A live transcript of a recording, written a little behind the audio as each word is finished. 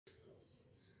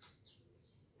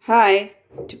Hi,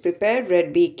 to prepare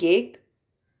red bee cake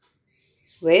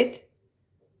with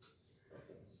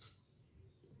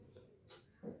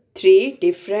 3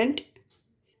 different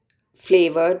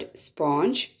flavored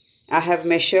sponge. I have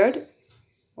measured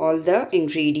all the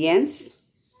ingredients.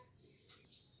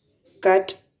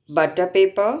 Cut butter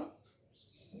paper.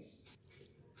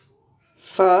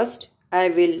 First, I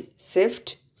will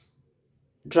sift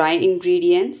dry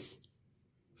ingredients.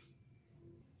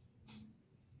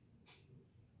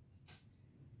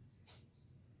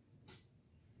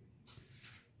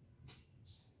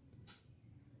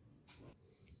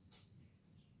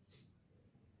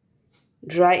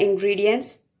 Dry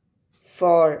ingredients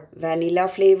for vanilla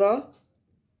flavor,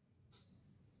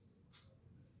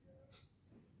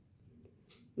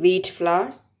 wheat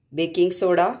flour, baking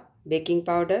soda, baking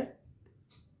powder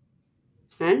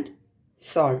and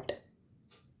salt.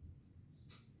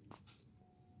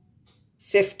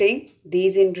 Sifting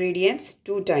these ingredients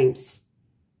 2 times.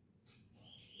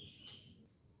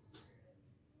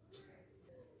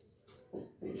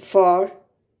 For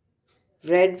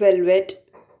red velvet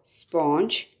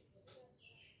sponge,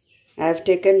 I have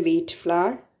taken wheat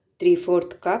flour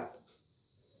 3/4 cup.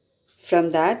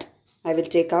 From that I will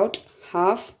take out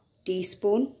half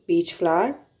teaspoon wheat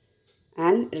flour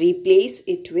and replace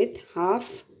it with half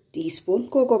teaspoon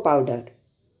cocoa powder,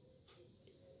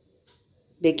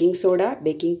 baking soda,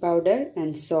 baking powder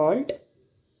and salt.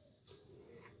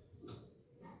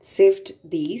 Sift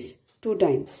these 2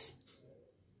 times.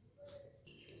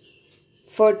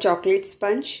 For chocolate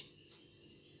sponge,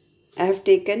 I have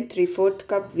taken 3/4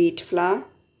 cup wheat flour.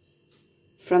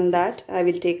 From that I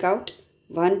will take out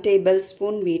 1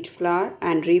 tablespoon wheat flour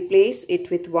and replace it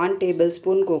with 1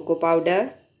 tablespoon cocoa powder,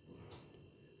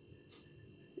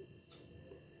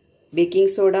 baking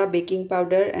soda, baking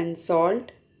powder and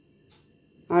salt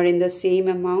are in the same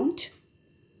amount.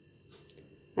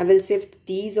 I will sift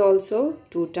these also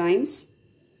 2 times.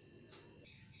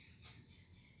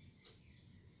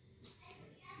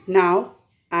 Now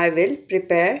I will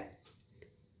prepare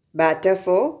batter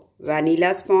for vanilla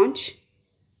sponge.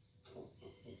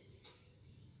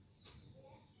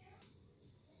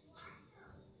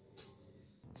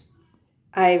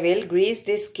 I will grease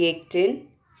this cake tin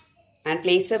and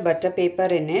place a butter paper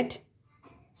in it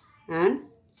and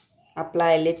apply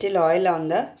a little oil on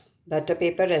the butter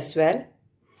paper as well.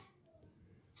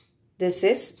 This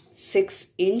is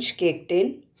 6-inch cake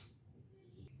tin.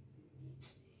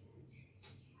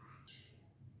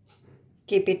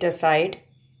 Keep it aside.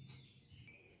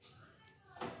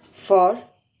 For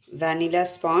vanilla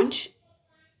sponge,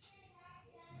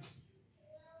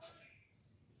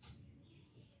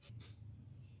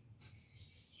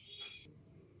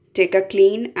 take a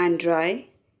clean and dry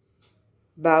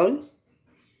bowl.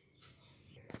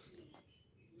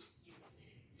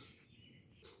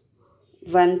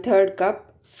 One-third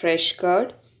cup fresh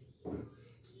curd.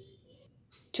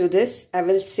 To this I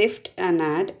will sift and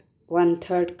add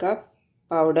 1/3 cup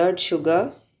powdered sugar.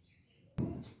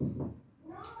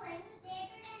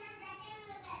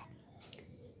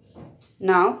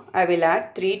 Now I will add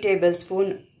 3 tablespoon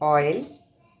oil.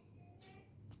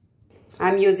 I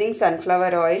am using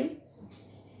sunflower oil.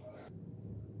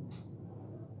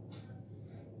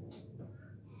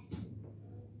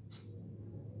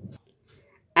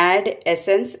 Add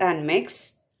essence and mix.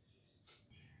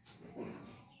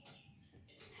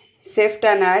 Sift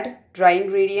and add dry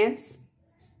ingredients.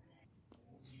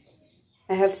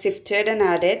 I have sifted and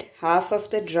added half of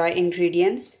the dry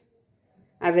ingredients.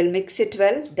 I will mix it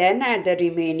well, then add the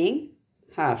remaining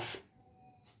half.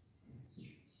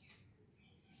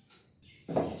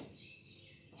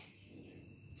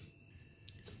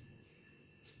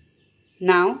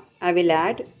 Now I will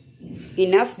add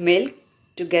enough milk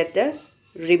to get the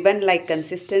ribbon-like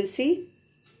consistency.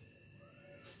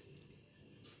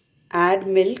 Add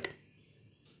milk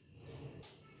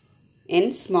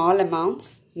in small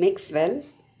amounts, mix well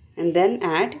and then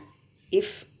add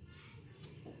if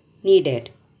needed.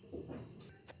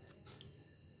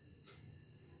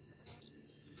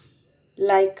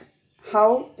 Like how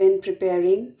when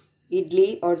preparing idli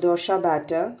or dosha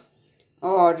batter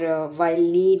or while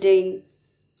kneading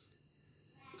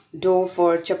dough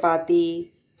for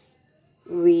chapati,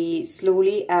 we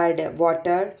slowly add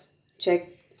water,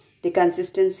 check the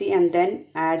consistency and then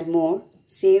add more.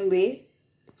 Same way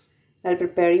while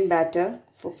preparing batter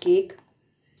for cake,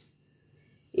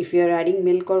 if you are adding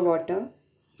milk or water,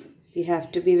 we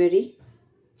have to be very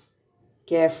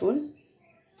careful.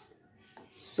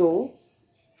 So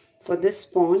for this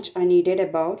sponge I needed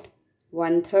about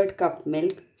 1/3 cup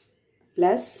milk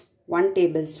plus 1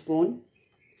 tablespoon,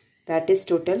 that is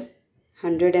total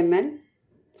 100 ml.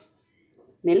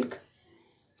 milk.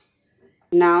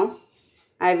 Now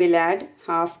I will add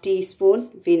half teaspoon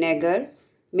vinegar.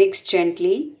 Mix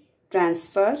gently.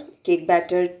 Transfer cake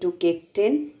batter to cake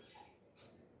tin.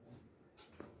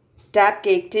 Tap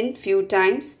cake tin few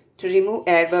times to remove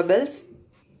air bubbles.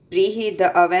 Preheat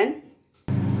the oven.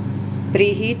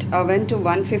 Preheat oven to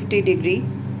 150 degree.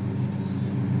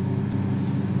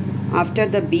 After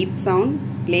the beep sound,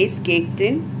 place cake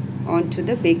tin onto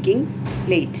the baking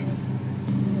plate.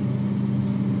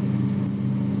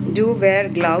 Do wear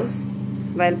gloves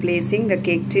while placing the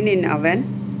cake tin in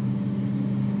oven.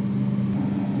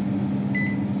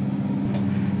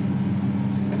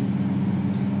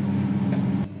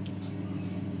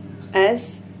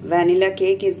 As vanilla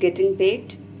cake is getting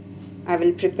baked, I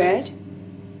will prepare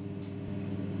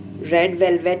red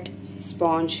velvet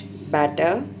sponge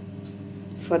batter.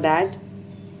 For that,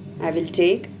 I will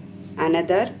take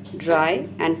another dry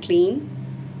and clean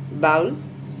bowl.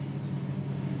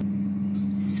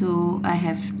 So I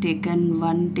have taken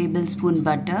 1 tablespoon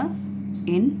butter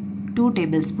in 2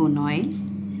 tablespoon oil.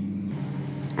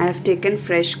 I have taken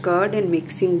fresh curd in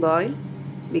mixing bowl.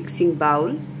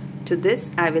 To this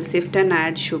I will sift and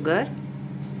add sugar,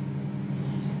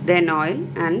 then oil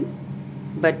and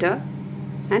butter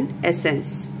and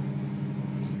essence.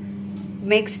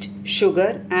 Mixed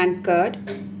sugar and curd.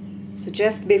 So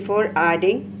just before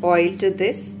adding oil to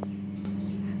this,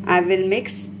 I will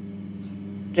mix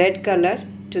red color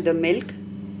to the milk.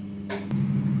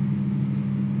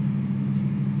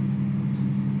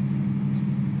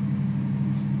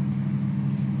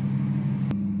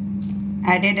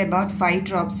 Added about 5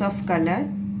 drops of color.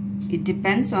 It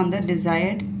depends on the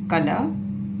desired color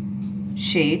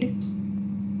shade.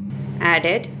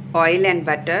 Added oil and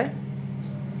butter.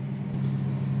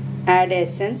 Add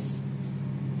essence.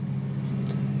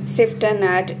 Sift and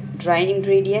add dry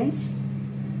ingredients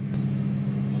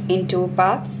in 2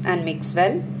 parts and mix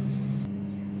well.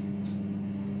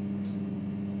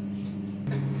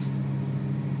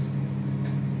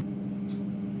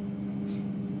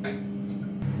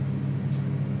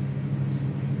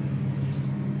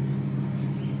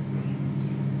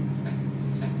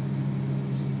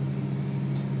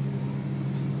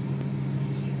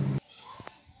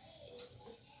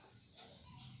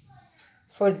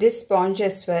 For this sponge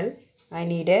as well, I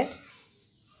needed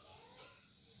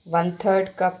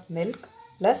 1/3 cup milk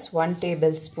plus 1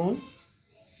 tablespoon,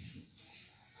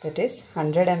 that is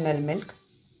 100 ml milk.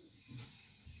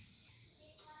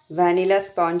 Vanilla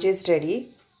sponge is ready.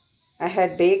 I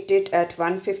had baked it at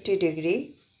 150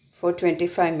 degree for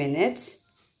 25 minutes.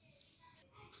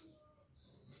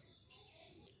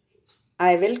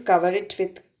 I will cover it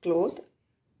with cloth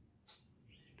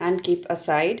and keep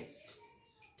aside.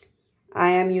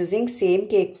 I am using same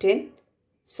cake tin,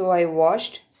 so I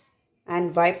washed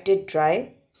and wiped it dry.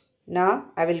 Now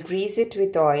I will grease it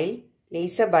with oil.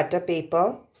 Place a butter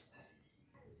paper.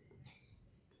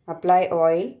 Apply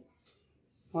oil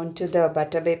onto the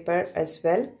butter paper as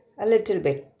well, a little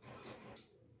bit.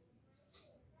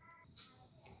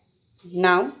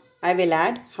 Now I will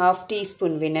add half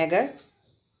teaspoon vinegar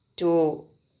to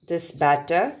this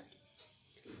batter.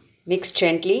 Mix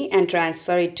gently and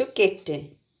transfer it to cake tin.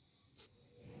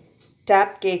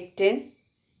 Tap cake tin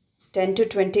 10 to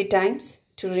 20 times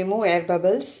to remove air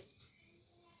bubbles.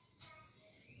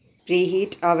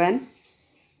 Preheat oven.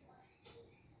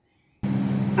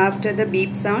 After the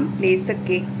beep sound, place the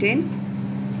cake tin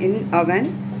in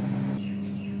oven.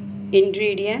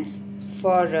 Ingredients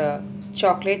for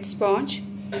chocolate sponge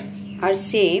are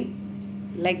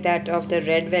same like that of the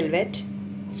red velvet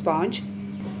sponge,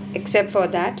 except for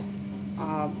that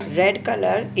red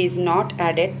color is not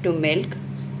added to milk.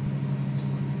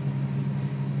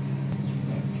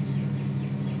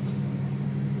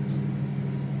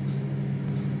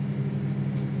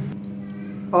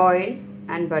 Oil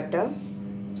and butter.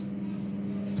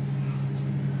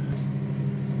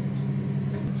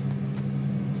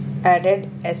 Added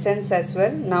essence as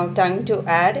well. Now time to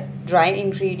add dry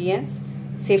ingredients.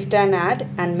 Sift and add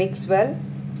and mix well,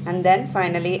 and then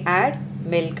finally add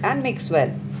milk and mix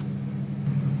well.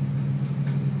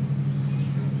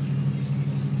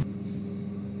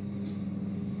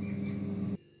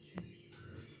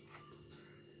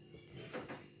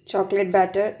 Chocolate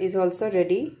batter is also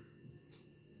ready.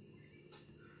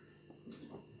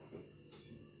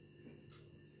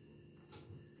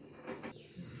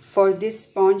 For this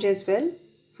sponge as well,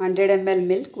 100 ml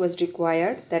milk was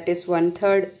required, that is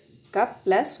 1/3 cup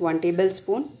plus 1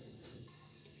 tablespoon.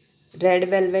 Red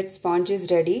velvet sponge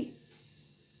is ready.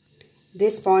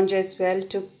 This sponge as well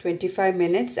took 25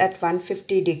 minutes at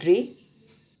 150 degree.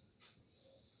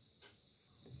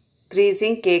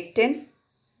 Greasing cake tin.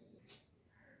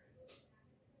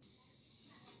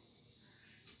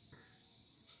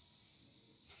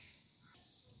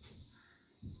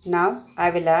 Now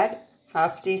I will add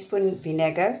half teaspoon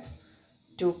vinegar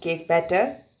to cake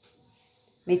batter.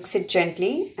 Mix it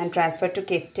gently and transfer to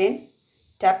cake tin.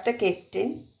 Tap the cake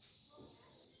tin.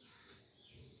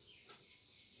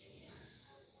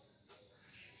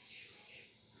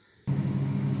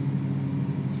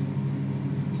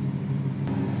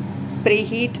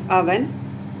 Preheat oven.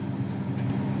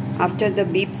 After the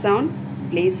beep sound,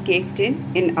 place cake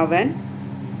tin in oven.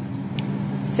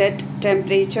 Set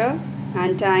temperature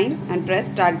and time and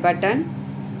press start button.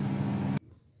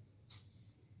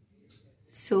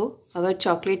 So our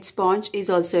chocolate sponge is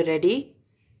also ready.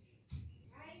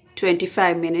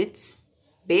 25 minutes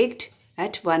baked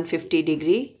at 150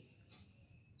 degree.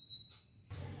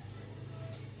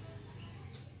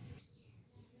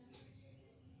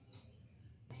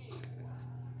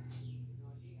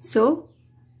 So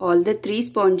all the 3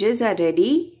 sponges are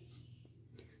ready.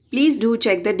 Please do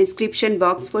check the description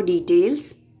box for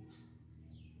details.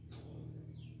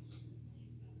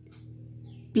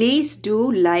 Please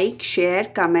do like, share,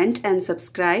 comment and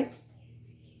subscribe.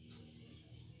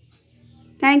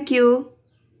 Thank you.